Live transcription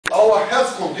our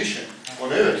health condition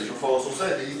on average of our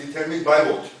society is determined by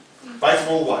what? By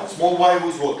small y. Small y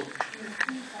is what?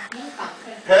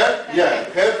 Per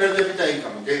capita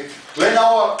income, okay? When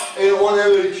our on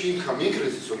average income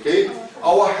increases, okay,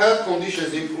 our health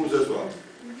conditions improve as well.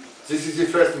 This is the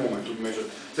first moment to measure.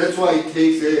 That's why it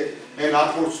takes an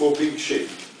upward sloping shape.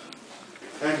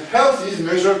 And health is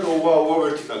measured over our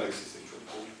vertical axis, actually.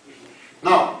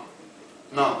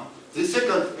 Now, the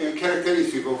second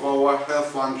characteristic of our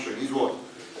health function is what?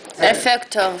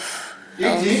 Effect of...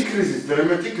 It increases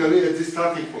dramatically at the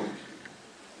starting point.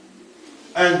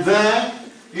 And then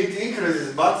it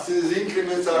increases, but the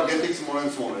increments are getting smaller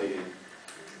and smaller again.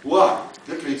 Why?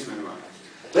 Let me explain why.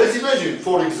 Let's imagine,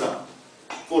 for example,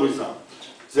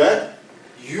 that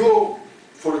you,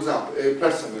 for example, a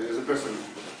person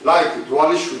like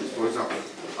Dualishvili, for example,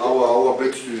 our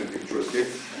best student actually, okay?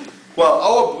 Well,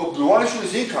 our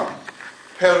Dualishvili's income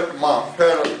per month,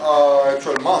 per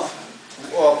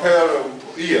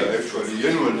year, actually,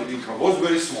 annual income was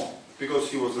very small. Because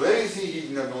he was lazy, he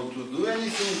did not want to do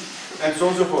anything, and so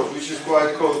on and so forth, which is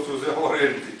quite close to the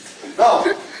reality. Now,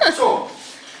 so,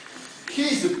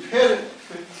 his per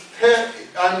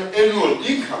an annual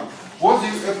income was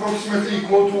approximately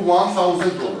equal to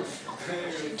 $1,000.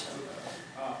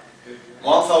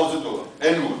 $1,000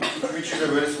 annual, which is a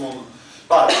very small.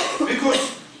 But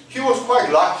because he was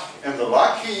quite lucky, and the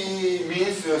lucky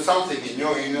means something, in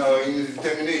the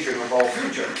determination of our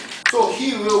future. So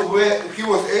he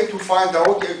was able to find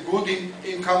out a good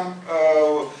income,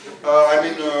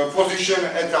 position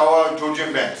at our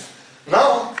Georgian banks.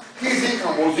 Now his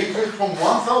income was increased from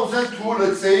 1,000 to,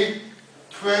 let's say,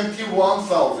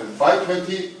 21,000, by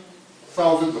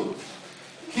 $20,000.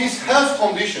 His health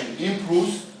condition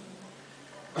improves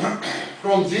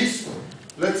from this,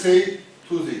 let's say,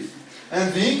 to this,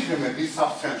 and the increment is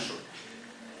substantial.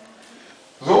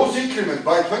 Those increments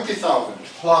by 20,000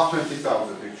 plus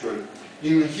 20,000 actually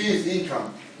in his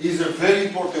income is a very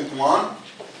important one,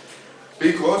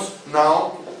 because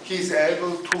now he is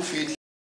able to feed